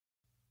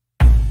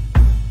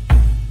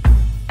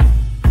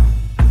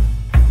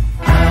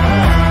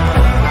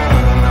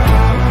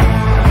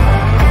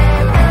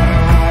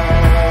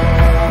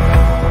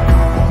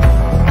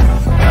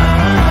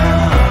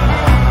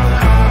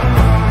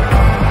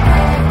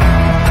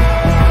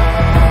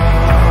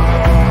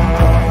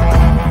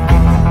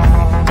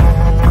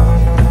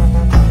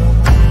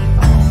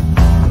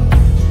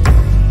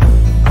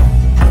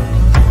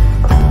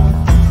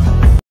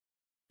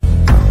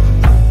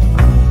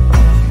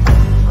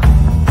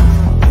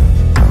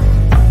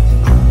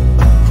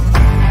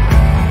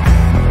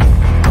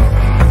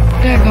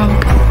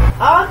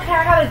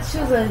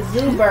a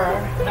Zuber.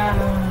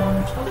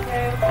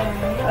 Okay.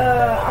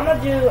 I'm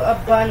gonna do a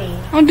bunny.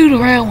 I'm gonna do the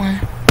red one.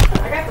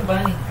 I got the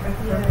bunny.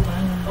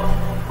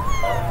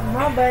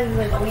 My bunny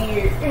look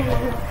weird.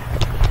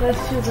 Let's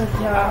choose a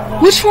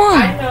job. Which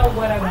one? I know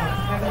what I want.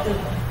 Have a good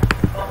one.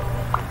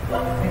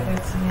 Okay,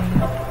 that's me.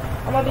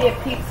 I'm gonna be a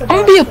pizza.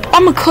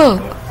 I'm a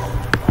cook.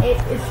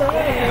 It's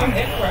someone.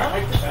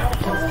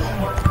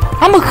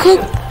 I'm a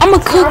cook.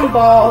 I'm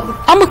bald.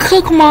 I'm a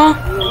cook, Ma.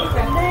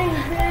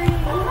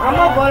 I'm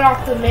gonna vote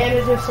off the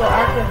manager so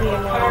I can be a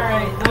manager.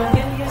 Alright, I'm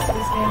getting used to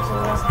this game, so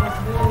what I'm supposed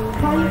to do?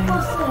 How you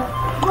supposed to?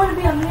 You want to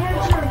be a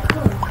manager or a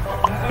cook?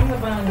 I'm the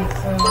bunny,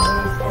 so what am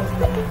I supposed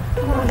to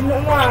do?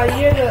 No,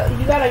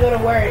 you gotta go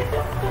to work.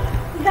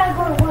 You gotta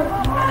go to work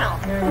tomorrow.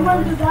 You want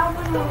to do that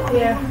one or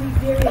Yeah. you want to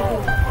be very good? You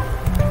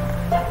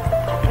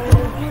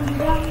want to do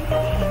that one?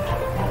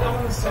 I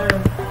want to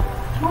serve.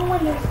 I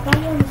want to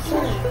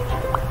serve.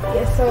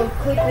 Yeah, so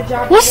click the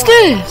job. What's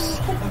this?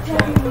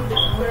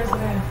 Where's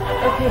that?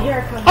 Okay, here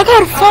I come. I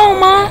got a phone,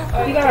 Ma.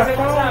 You got a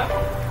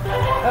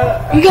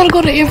phone? You gotta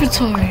go to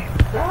inventory.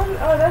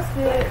 Oh, that's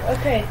good.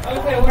 Okay.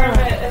 Okay, where I'm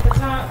at the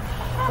top.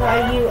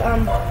 While you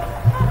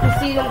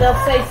see them, they'll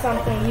say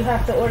something. You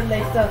have to order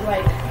their stuff.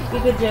 Like you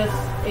could just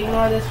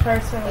ignore this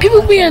person.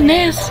 People being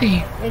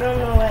nasty. They don't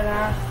know what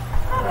I.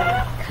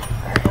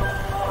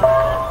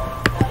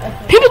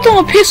 Okay. People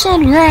throwing piss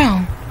on the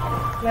ground.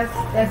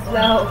 That's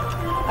low.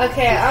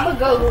 Okay, I'm gonna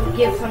go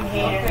get some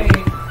hair. Okay,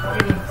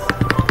 greetings.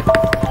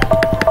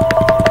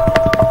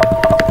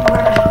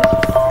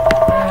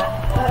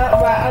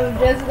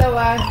 This is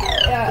my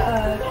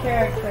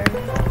character.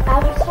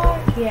 Avatar?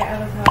 Yeah,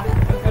 Avatar.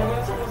 Okay, what am I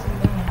supposed to be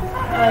doing?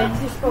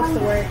 You're just supposed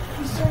to work.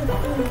 You serve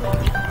food.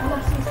 I'm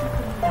not saying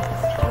something.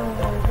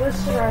 What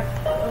should I?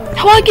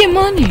 How I get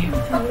money?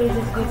 Let me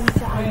just get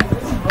started.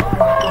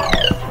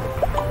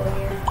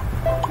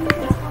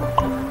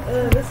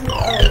 This is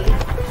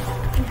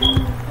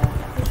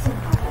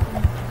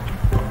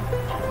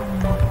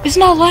It's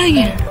not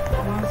lagging.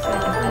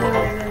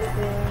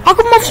 I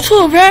can move to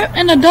a rat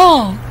and a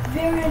dog.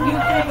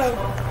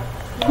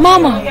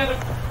 Mama.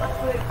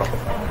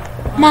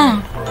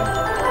 Mom.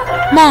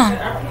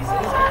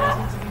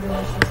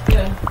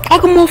 I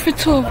can move it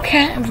to a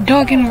cat, a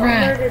dog, and a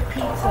rat. burger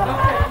pizza.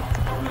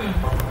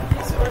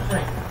 Pizza or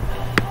drink?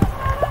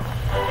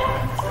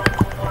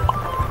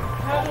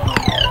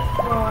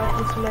 Oh, I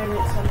just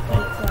murdered some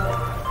pizza.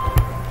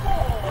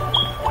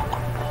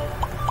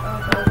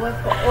 Okay, what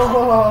the?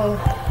 Oh.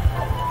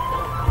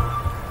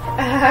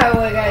 Oh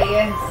my god,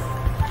 yes.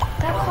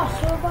 That costs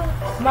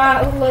 $4. Ma,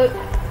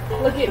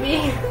 look at me.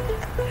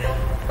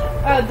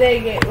 Oh,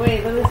 dang it.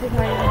 Wait, let me see if I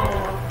can.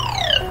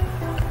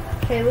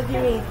 Okay, look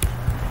at me.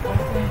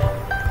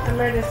 I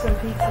murdered some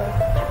pizza.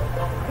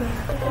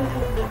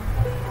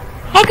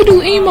 I can do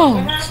What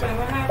emotes.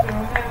 happened?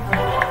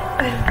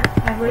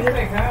 I murdered. Oh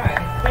my god.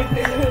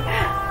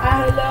 I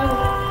don't know.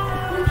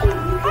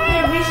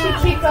 Hey, we should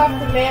kick off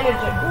the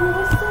manager. Ooh,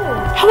 what's this?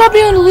 How about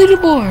be on the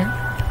leaderboard?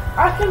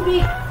 I can be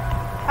a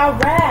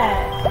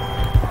rat.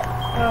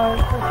 Oh,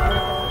 it's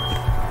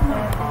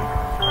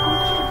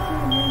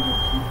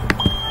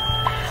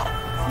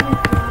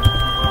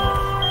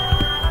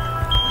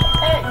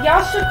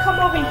y'all should come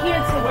over here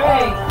to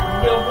Wait,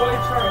 your boy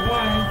chart 1,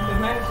 the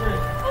manager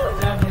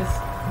job is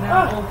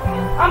now open.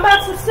 I'm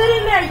about to sit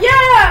in there.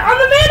 Yeah, I'm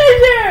the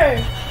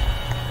manager.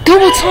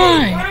 Double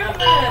time.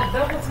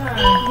 Double time.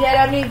 Yeah,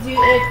 that means if you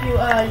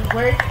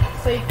work,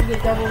 so you can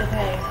get double the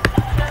pay.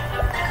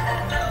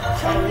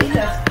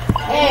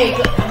 Hey,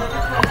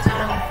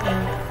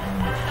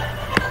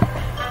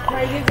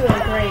 man, you're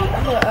doing great.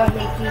 I'm gonna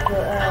make you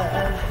the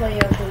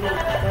player of the week.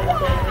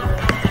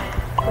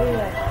 What are you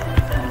at?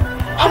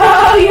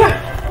 Oh, yeah.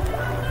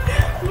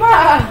 Ma,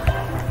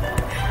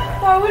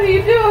 what are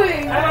you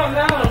doing? I don't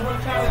know.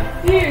 I'm trying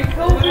to. Here,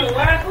 go.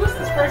 Who's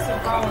this person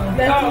following?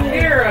 That's Oh, me.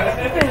 Vera.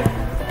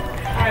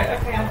 Alright,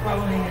 okay, I'm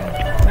following you.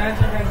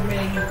 Manager has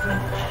made you to.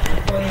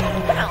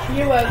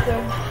 You're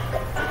welcome.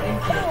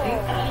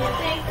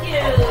 Thank you.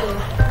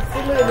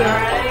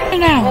 Right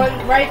now.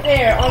 Right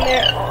there,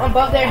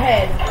 above their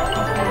head.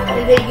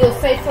 And then you'll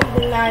say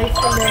something nice,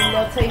 and then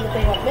they'll tell you what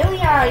they want.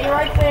 Milia, you're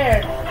right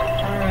there.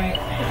 Alright.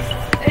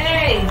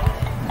 Hey!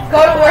 Go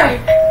to work.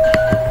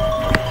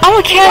 I'm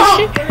a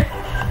cashier.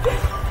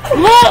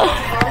 Look.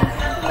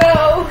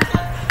 No.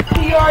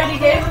 You already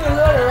gave him the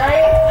order,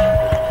 right?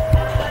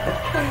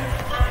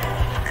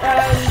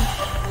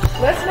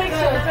 Let's make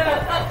sure.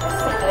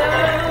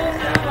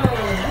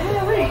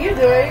 What are you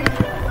doing?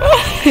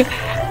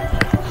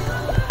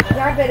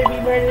 I better be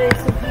murdering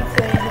some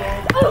pizza in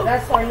here.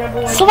 That's our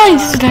number one.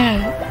 Somebody's dead.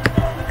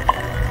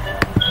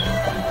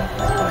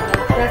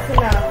 That's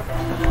enough.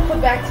 Put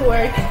back to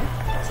work.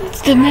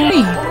 It's the man. Oh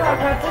my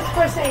god, this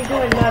person ain't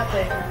doing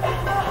nothing.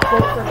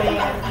 Vote for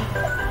man.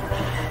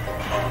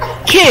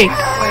 Kick.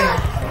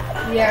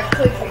 Yeah,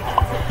 click it.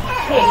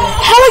 Kick.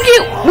 How I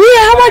get?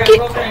 How I get?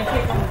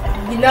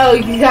 You know,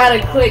 you gotta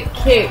click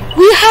kick.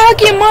 How I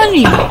get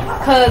money?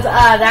 Cause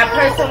that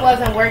person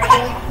wasn't working.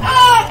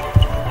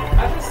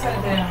 I just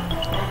sat down.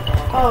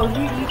 Oh,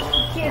 you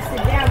can't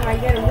sit down. I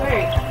gotta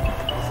work.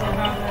 So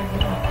how's that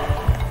going?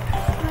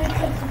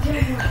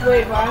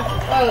 Wait, boss.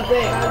 Oh,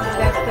 good.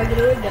 That's stuck in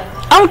the window.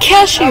 I'm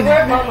cashier.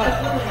 Where, Mama?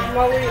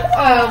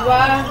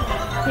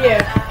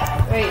 Here.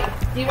 Wait.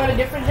 Do you want a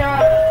different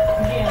job?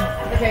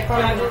 Yeah. Okay, call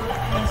me.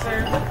 Yes, sir.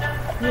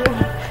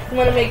 You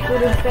want to make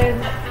food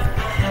instead?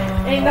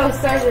 Ain't no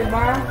serving,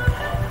 Mom.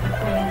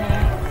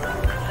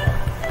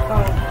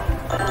 Oh.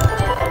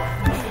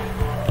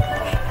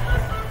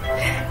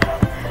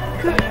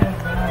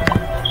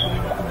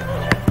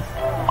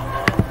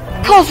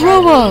 Cost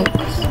RoBlox.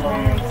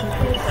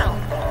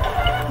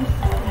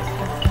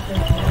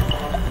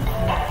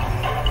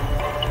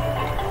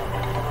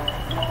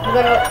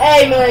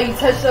 Hey, man, you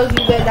touch those,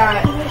 you better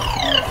not.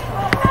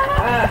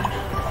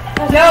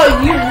 No,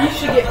 you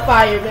should get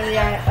fired,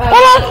 man.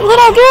 What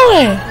I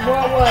doing?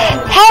 What?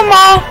 Hi,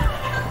 Mom.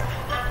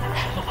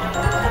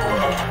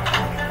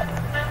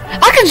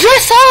 I can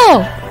dress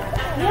up.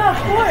 Yeah, of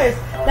course.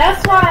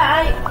 That's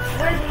why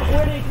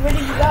where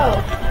did you go?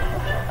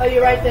 Oh,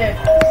 you're right there.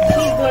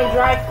 She's doing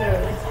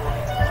drive-throughs.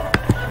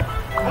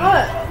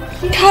 Look,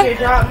 she did your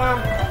job, Mom.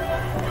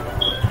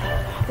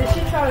 Did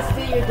she try to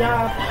steal your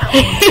job?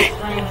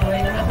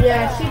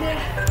 Yeah, she did.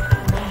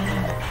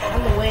 I'm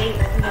gonna wait.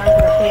 I'm not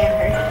gonna ban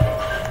her.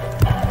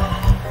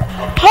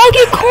 How I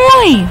get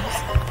coins?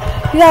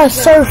 You gotta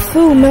serve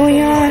food,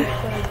 Million.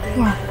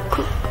 You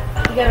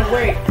gotta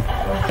work.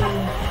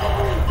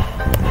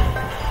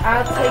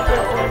 I'll take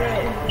your order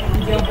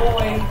and Your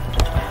boy.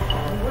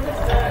 What is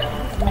that?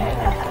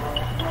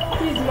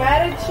 he's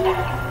mad at you?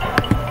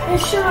 And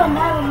show him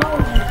my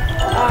emoji.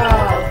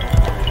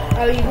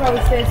 Oh, you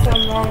probably said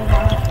something wrong,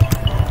 Mom.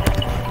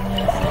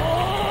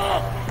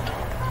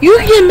 You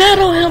can get mad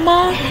on him,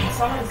 Mom.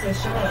 Someone said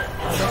shut up.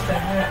 I love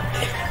that hat.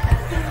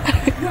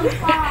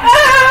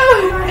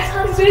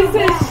 She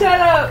said shut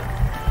up.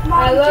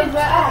 I love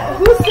that.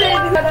 Who said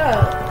shut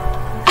up?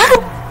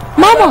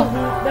 Mama.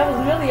 That was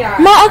Million.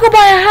 Mom, I could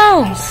buy a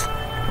house.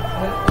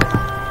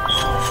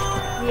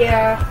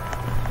 Yeah.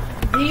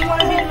 Do you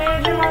want to be a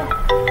manager, Mom?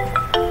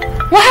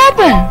 What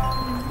happened?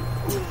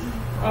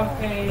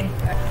 Okay.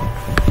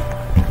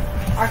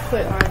 I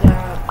quit my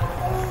job.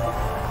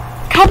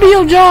 Can I be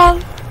your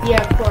job?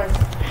 Yeah, of course.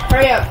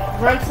 Hurry up.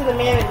 Run to the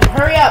manager.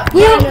 Hurry up.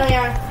 Where? Come on,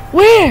 Million.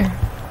 Where?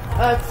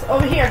 It's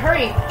over here.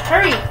 Hurry.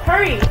 Hurry.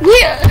 Hurry.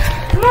 Where?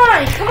 Come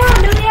on. Come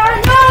on,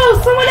 Million.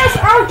 No, someone else.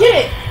 I'll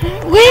get it.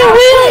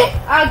 Where?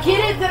 I'll get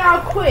it, then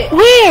I'll quit.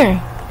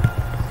 Where?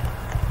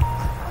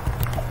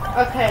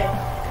 Okay.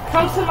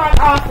 Come to my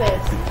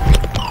office.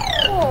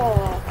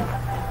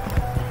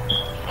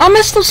 I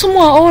messed up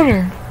someone's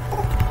order.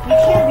 You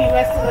can't be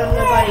messing up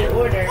nobody's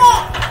order.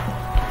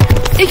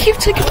 It keeps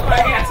taking. I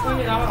got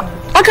 $20.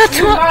 I got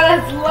Oh,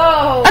 that's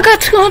low. I got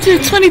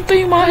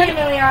 223, Mom. Come here,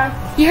 Million.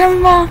 You hear me,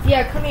 Mom?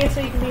 Yeah, come here so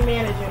you can be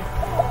manager.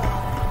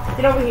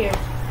 Get over here.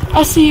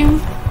 I see you.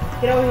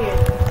 Get over here.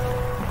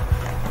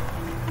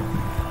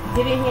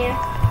 Get in here.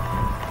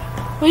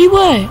 Where you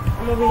at?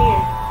 I'm over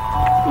here.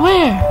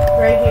 Where?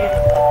 Right here.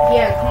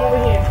 Yeah, come over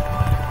here.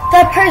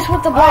 That person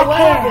with the black what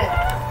hair. happened?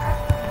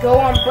 Go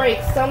on break.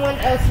 Someone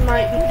else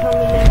might become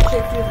the manager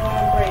if you go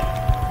on break.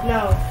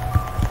 No.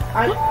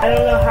 I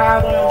don't know how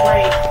I went on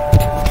break.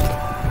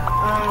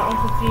 I'm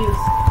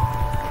confused.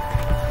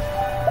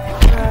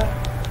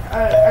 I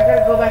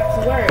gotta go back to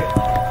work.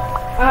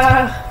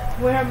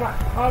 Where am I?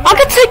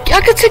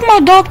 I could take my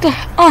dog to.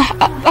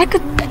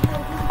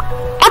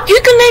 You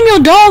can name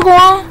your dog,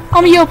 Mom.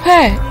 I'm your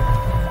pet.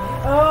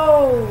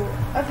 Oh,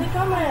 I think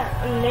I'm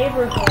at a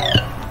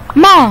neighborhood.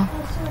 Mom.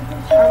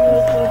 I'm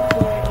looking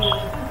for a.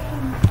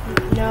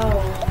 No.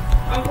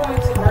 I'm going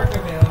to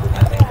Burgerville.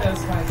 I think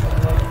that's like a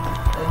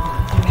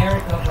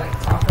generic of like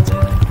Taco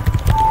Bell.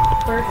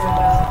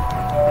 Burgerville.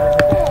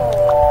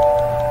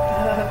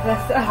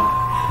 That's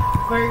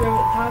Burger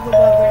Taco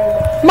Bell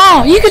Burger.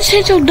 Mom, you can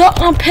change your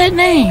dog pet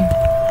name.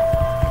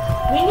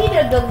 We need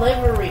a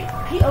delivery.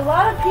 A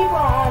lot of people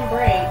are on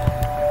break.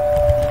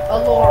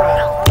 Alora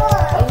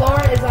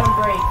is on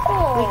break.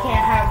 We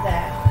can't have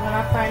that. When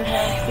I find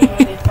her, she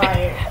will be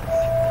fired.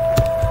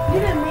 You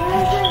the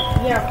manager?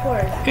 Yeah, of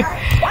course.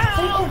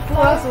 Who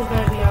else is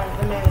gonna be on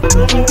the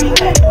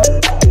manager?